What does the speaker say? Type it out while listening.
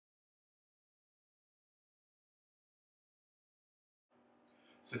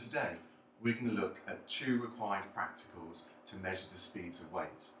So today we're going to look at two required practicals to measure the speeds of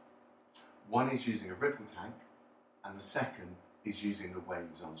waves. One is using a ripple tank and the second is using the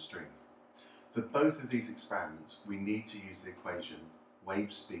waves on strings. For both of these experiments we need to use the equation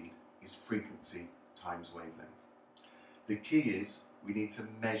wave speed is frequency times wavelength. The key is we need to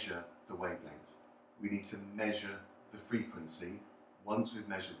measure the wavelength. We need to measure the frequency. Once we've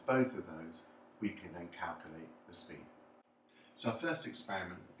measured both of those, we can then calculate the speed. So our first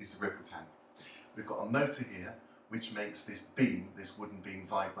experiment is the ripple tank. We've got a motor here which makes this beam, this wooden beam,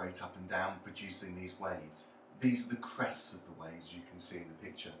 vibrate up and down, producing these waves. These are the crests of the waves you can see in the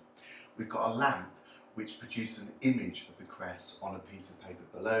picture. We've got a lamp which produces an image of the crests on a piece of paper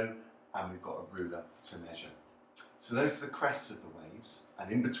below, and we've got a ruler to measure. So those are the crests of the waves, and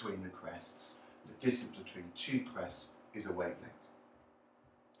in between the crests, the distance between two crests is a wavelength.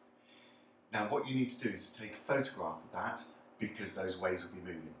 Now what you need to do is to take a photograph of that, because those waves will be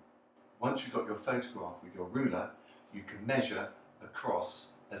moving. Once you've got your photograph with your ruler, you can measure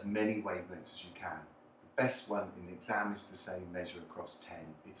across as many wavelengths as you can. The best one in the exam is to say measure across 10.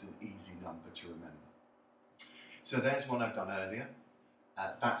 It's an easy number to remember. So there's one I've done earlier.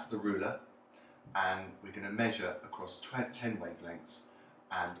 That's the ruler, and we're going to measure across 10 wavelengths,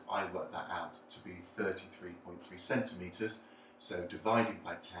 and I worked that out to be 33.3 centimetres, so divided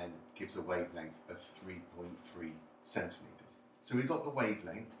by 10 gives a wavelength of 3.3 centimetres. So we've got the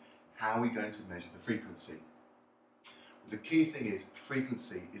wavelength. How are we going to measure the frequency? The key thing is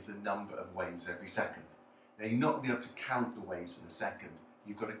frequency is the number of waves every second. Now you're not going to be able to count the waves in a second.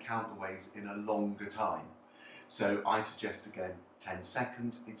 You've got to count the waves in a longer time. So I suggest again 10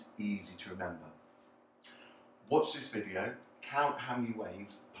 seconds. It's easy to remember. Watch this video, count how many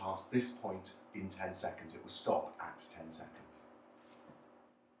waves pass this point in 10 seconds. It will stop at 10 seconds.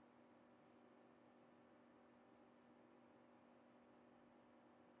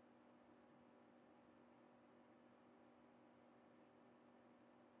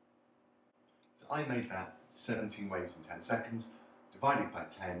 So I made that 17 waves in 10 seconds, divided by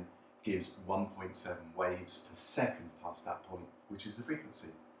 10 gives 1.7 waves per second past that point, which is the frequency.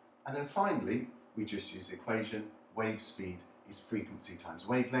 And then finally, we just use the equation, wave speed is frequency times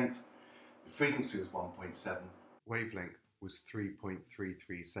wavelength. The frequency was 1.7, wavelength was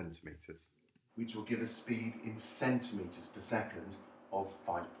 3.33 centimetres, which will give a speed in centimetres per second of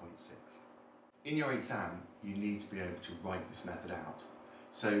 5.6. In your exam, you need to be able to write this method out.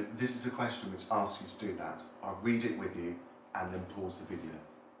 So this is a question which asks you to do that. I'll read it with you and then pause the video.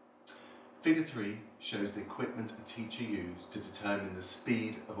 Figure 3 shows the equipment a teacher used to determine the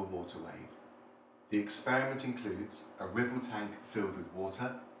speed of a water wave. The experiment includes a ripple tank filled with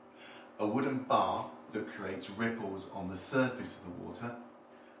water, a wooden bar that creates ripples on the surface of the water,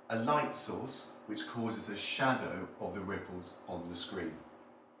 a light source which causes a shadow of the ripples on the screen.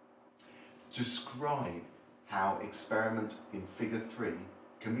 Describe how experiment in figure 3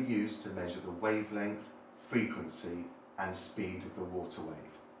 can be used to measure the wavelength, frequency and speed of the water wave.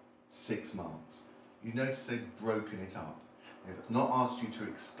 6 marks. You notice they've broken it up. They've not asked you to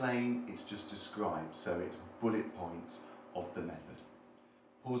explain, it's just described, so it's bullet points of the method.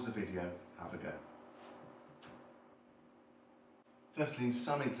 Pause the video, have a go. Firstly, in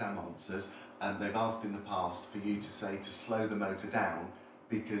some exam answers, they've asked in the past for you to say to slow the motor down,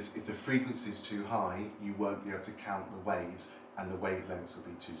 because if the frequency is too high, you won't be able to count the waves and the wavelengths will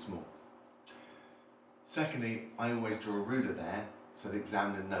be too small. Secondly, I always draw a ruler there so the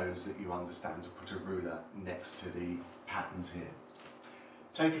examiner knows that you understand to put a ruler next to the patterns here.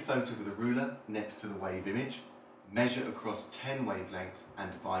 Take a photo with a ruler next to the wave image, measure across 10 wavelengths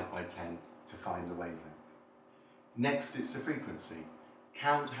and divide by 10 to find the wavelength. Next, it's the frequency.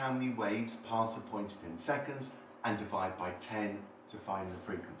 Count how many waves pass a point in 10 seconds and divide by 10 to find the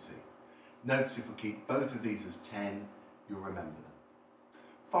frequency. Notice if we keep both of these as 10, you'll remember them.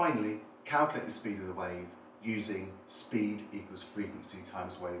 Finally, calculate the speed of the wave using speed equals frequency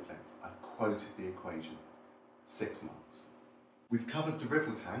times wavelength. I've quoted the equation. 6 marks. We've covered the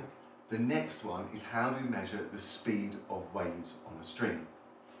ripple tank. The next one is how do we measure the speed of waves on a string.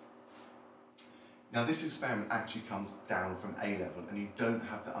 Now this experiment actually comes down from A level and you don't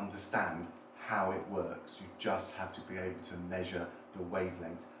have to understand how it works. You just have to be able to measure the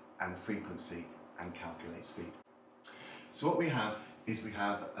wavelength and frequency and calculate speed. So what we have is we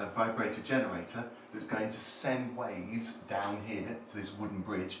have a vibrator generator that's going to send waves down here to this wooden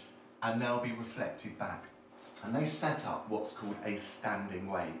bridge and they'll be reflected back. And they set up what's called a standing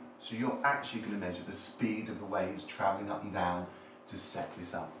wave. So you're actually going to measure the speed of the waves travelling up and down to set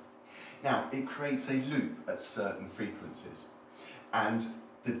this up. Now it creates a loop at certain frequencies and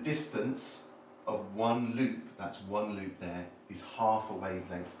the distance of one loop, that's one loop there, is half a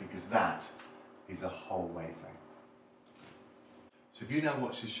wavelength because that is a whole wavelength. So if you now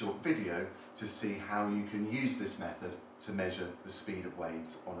watch this short video to see how you can use this method to measure the speed of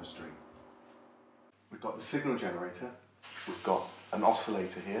waves on a string. We've got the signal generator, we've got an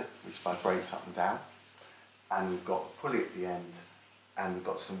oscillator here which vibrates up and down, and we've got a pulley at the end, and we've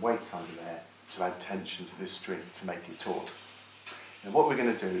got some weights under there to add tension to this string to make it taut. Now what we're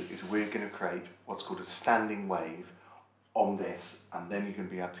going to do is we're going to create what's called a standing wave on this, and then you're going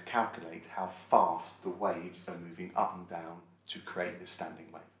to be able to calculate how fast the waves are moving up and down to create this standing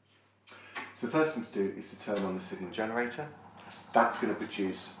wave. So the first thing to do is to turn on the signal generator. That's going to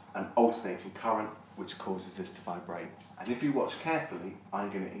produce an alternating current which causes this to vibrate. And if you watch carefully,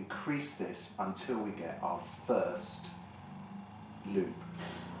 I'm going to increase this until we get our first loop.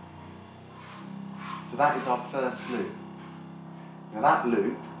 So that is our first loop. Now that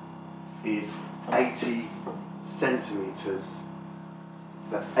loop is 80 centimetres,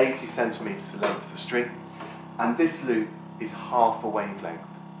 so that's 80 centimetres the length of the string, and this loop is half a wavelength.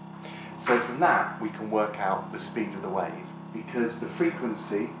 So from that we can work out the speed of the wave, because the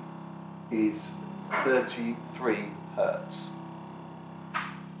frequency is 33 Hertz.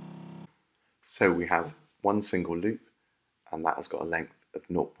 So we have one single loop, and that has got a length of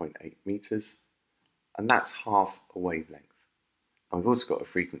 0.8 meters, and that's half a wavelength. And we've also got a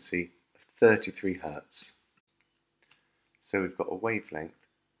frequency of 33 Hertz. So we've got a wavelength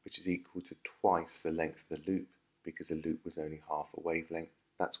which is equal to twice the length of the loop, because the loop was only half a wavelength.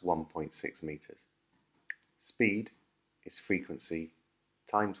 That's 1.6 meters. Speed is frequency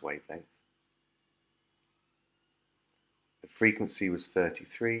times wavelength. The frequency was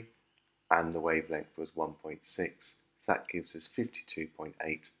 33 and the wavelength was 1.6, so that gives us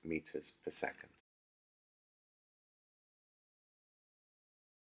 52.8 meters per second.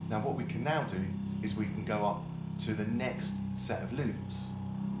 Now what we can now do is we can go up to the next set of loops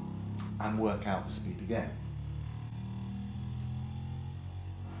and work out the speed again.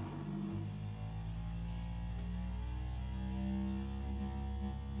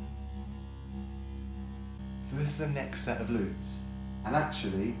 So this is the next set of loops, and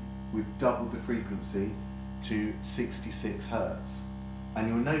actually we've doubled the frequency to 66 Hertz, and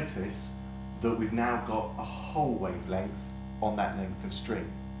you'll notice that we've now got a whole wavelength on that length of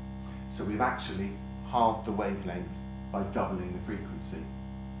string. So we've actually halved the wavelength by doubling the frequency.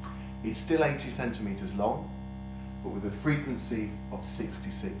 It's still 80 centimetres long, but with a frequency of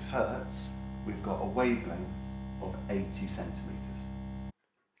 66 Hertz, we've got a wavelength of 80 centimetres.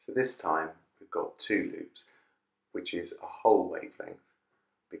 So this time we've got two loops, which is a whole wavelength,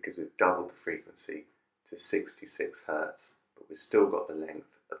 because we've doubled the frequency to 66 Hertz, but we've still got the length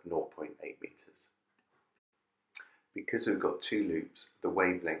of 0.8 meters. Because we've got two loops, the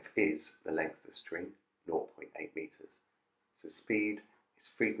wavelength is the length of the string, 0.8 meters. So speed is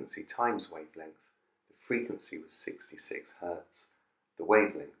frequency times wavelength. The frequency was 66 Hertz, the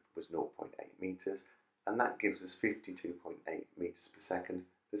wavelength was 0.8 meters, and that gives us 52.8 meters per second,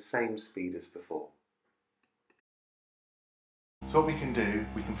 the same speed as before. So what we can do,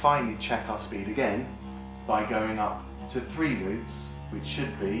 we can finally check our speed again by going up to 3 loops, which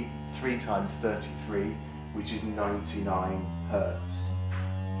should be 3 times 33, which is 99 Hertz.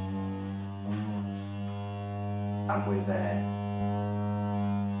 And we're there.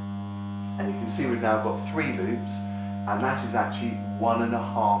 And you can see we've now got 3 loops, and that is actually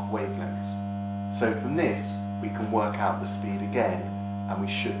 1.5 wavelengths. So from this, we can work out the speed again, and we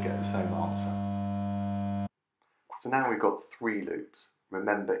should get the same answer. So now we've got 3 loops.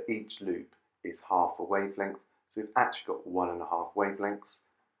 Remember, each loop is half a wavelength, so we've actually got 1.5 wavelengths.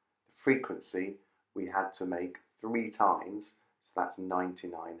 The frequency we had to make 3 times, so that's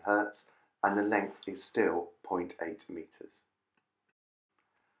 99 Hertz, and the length is still 0.8 meters.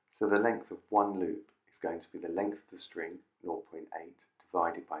 So the length of one loop is going to be the length of the string, 0.8,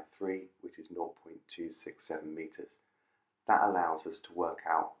 divided by 3, which is 0.267 meters. That allows us to work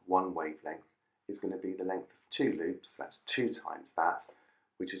out one wavelength is going to be the length of 2 loops, that's 2 times that,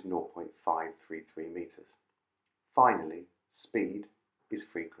 which is 0.533 meters. Finally, speed is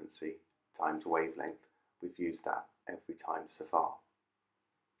frequency times wavelength. We've used that every time so far.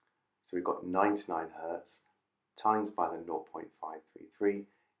 So we've got 99 Hertz times by the 0.533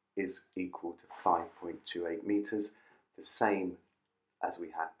 is equal to 5.28 meters, the same as we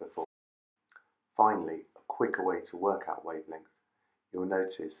had before. Finally, a quicker way to work out wavelength, you'll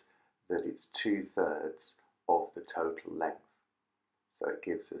notice that it's 2/3 of the total length. So it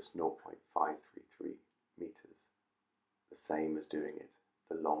gives us 0.533 meters, the same as doing it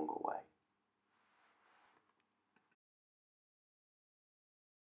the longer way.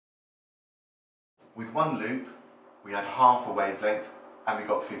 With one loop, we had half a wavelength and we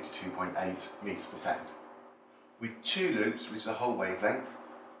got 52.8 meters per second. With 2 loops, which is a whole wavelength,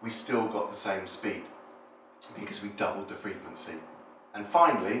 we still got the same speed because we doubled the frequency. And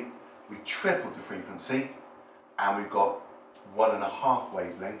finally, we tripled the frequency and we've got 1.5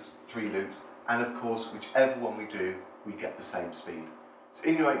 wavelengths, 3 loops, and of course, whichever one we do, we get the same speed. So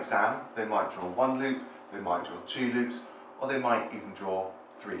in your exam, they might draw 1 loop, they might draw 2 loops, or they might even draw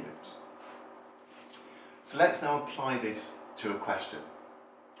 3 loops. So let's now apply this to a question.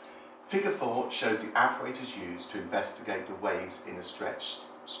 Figure 4 shows the apparatus used to investigate the waves in a stretched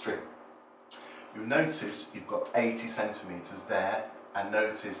string. You'll notice you've got 80 centimetres there, and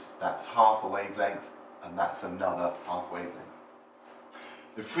notice that's half a wavelength and that's another half wavelength.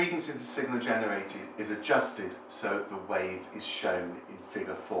 The frequency of the signal generated is adjusted so the wave is shown in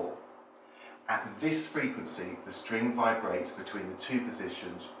figure 4. At this frequency, the string vibrates between the 2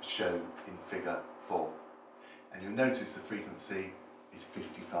 positions shown in figure 4. And you'll notice the frequency is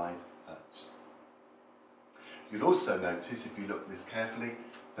 55 Hz. You'll also notice, if you look at this carefully,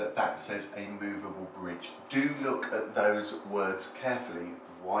 that says a movable bridge. Do look at those words carefully.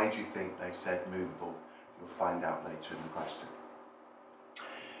 Why do you think they've said movable? You'll find out later in the question.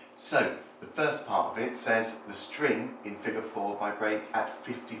 So, the first part of it says the string in figure 4 vibrates at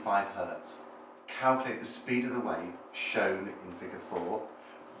 55 Hz. Calculate the speed of the wave shown in figure 4.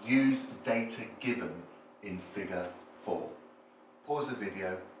 Use data given in figure 4. Pause the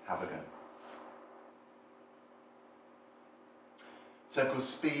video, have a go. So of course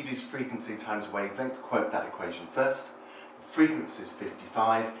speed is frequency times wavelength. Quote that equation first. The frequency is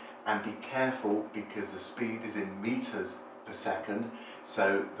 55, and be careful because the speed is in meters per second.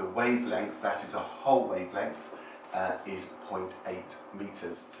 So the wavelength, that is a whole wavelength, is 0.8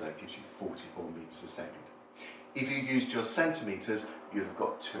 meters, so it gives you 44 meters a second. If you used your centimeters, you'd have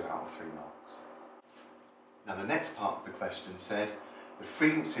got 2 out of 3 marks. Now the next part of the question said the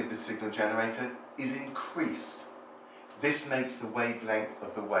frequency of the signal generator is increased. This makes the wavelength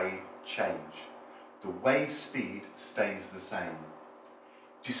of the wave change. The wave speed stays the same.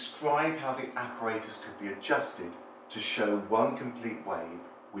 Describe how the apparatus could be adjusted to show one complete wave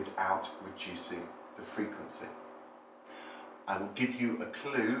without reducing the frequency. I will give you a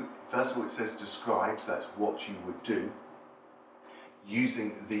clue. First of all, it says describe, so that's what you would do.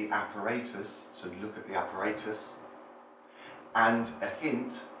 Using the apparatus, so look at the apparatus. And a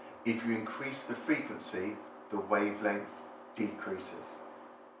hint, if you increase the frequency, the wavelength decreases.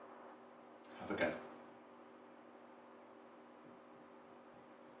 Have a go.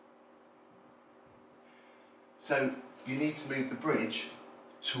 So you need to move the bridge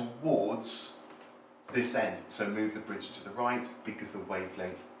towards this end. So move the bridge to the right because the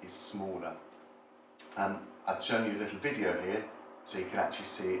wavelength is smaller. I've shown you a little video here so you can actually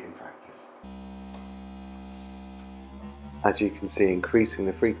see it in practice. As you can see, increasing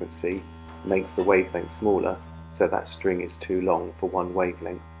the frequency makes the wavelength smaller, so that string is too long for one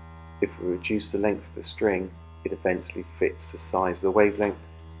wavelength. If we reduce the length of the string, it eventually fits the size of the wavelength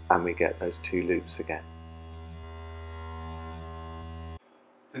and we get those 2 loops again.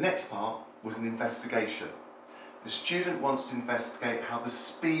 The next part was an investigation. The student wants to investigate how the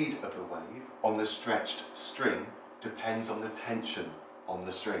speed of the wave on the stretched string depends on the tension on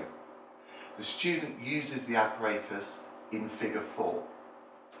the string. The student uses the apparatus in figure 4.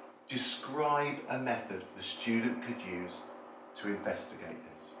 Describe a method the student could use to investigate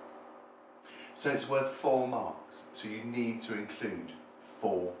this. So it's worth 4 marks, so you need to include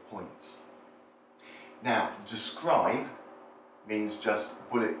 4 points. Now, describe means just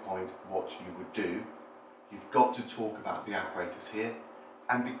bullet point what you would do. You've got to talk about the apparatus here,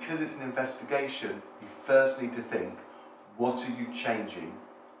 and because it's an investigation, you first need to think, what are you changing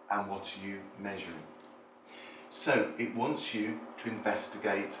and what are you measuring? So it wants you to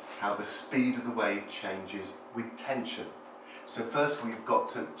investigate how the speed of the wave changes with tension. So first of all, you've got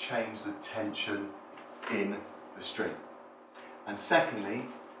to change the tension in the string. And secondly,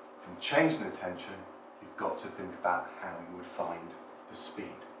 from changing the tension, you've got to think about how you would find the speed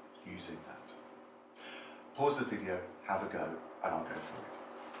using that. Pause the video, have a go, and I'll go through it.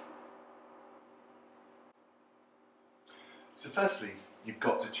 So firstly, you've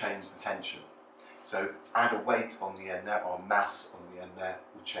got to change the tension. So add a weight on the end there, or a mass on the end there,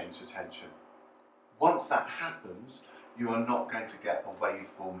 will change the tension. Once that happens, you are not going to get a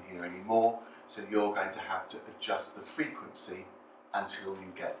waveform here anymore, so you're going to have to adjust the frequency until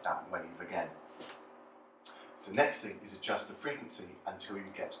you get that wave again. So next thing is adjust the frequency until you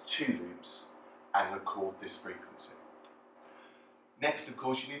get 2 loops and record this frequency. Next, of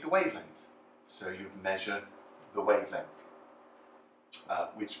course, you need the wavelength. So you measure the wavelength,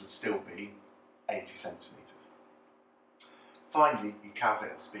 which would still be 80 centimetres. Finally, you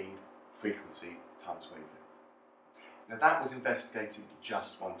calculate the speed, frequency times wavelength. Now that was investigating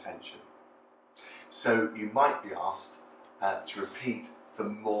just one tension. So you might be asked to repeat for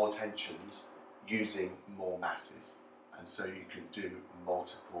more tensions using more masses. And so you can do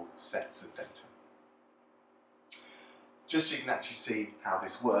multiple sets of data. Just so you can actually see how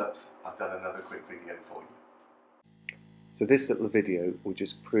this works, I've done another quick video for you. So this little video will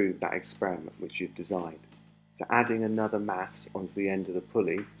just prove that experiment which you've designed. So adding another mass onto the end of the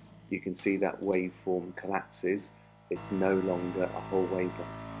pulley, you can see that waveform collapses. It's no longer a whole wavelength.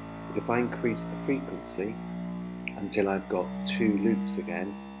 But if I increase the frequency until I've got 2 loops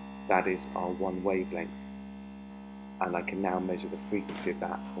again, that is our 1 wavelength. And I can now measure the frequency of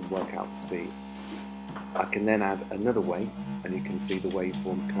that and work out the speed. I can then add another weight and you can see the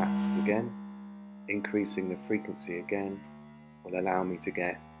waveform collapses again. Increasing the frequency again will allow me to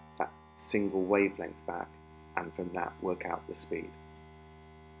get that single wavelength back, and from that work out the speed.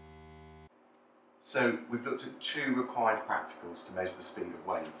 So we've looked at 2 required practicals to measure the speed of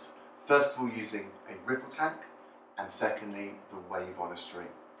waves. First of all, using a ripple tank, and secondly, the wave on a string.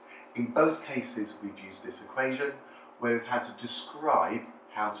 In both cases we've used this equation where we've had to describe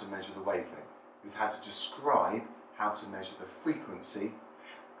how to measure the wavelength. We've had to describe how to measure the frequency,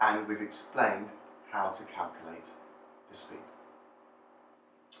 and we've explained how to calculate the speed.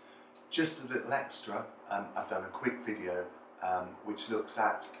 Just a little extra, I've done a quick video which looks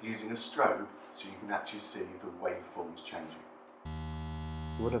at using a strobe so you can actually see the waveforms changing.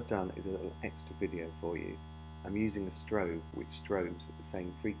 So what I've done is a little extra video for you. I'm using a strobe which strobes at the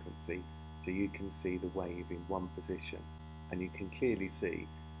same frequency, so you can see the wave in one position, and you can clearly see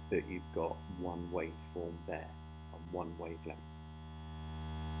that you've got one waveform there on one wavelength.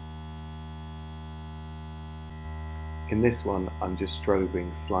 In this one I'm just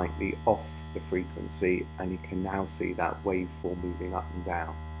strobing slightly off the frequency, and you can now see that waveform moving up and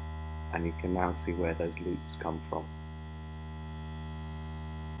down, and you can now see where those loops come from.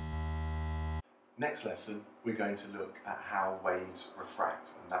 Next lesson we're going to look at how waves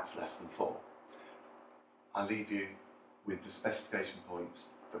refract, and that's lesson 4. I'll leave you with the specification points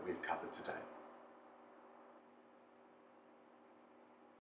that we've covered today.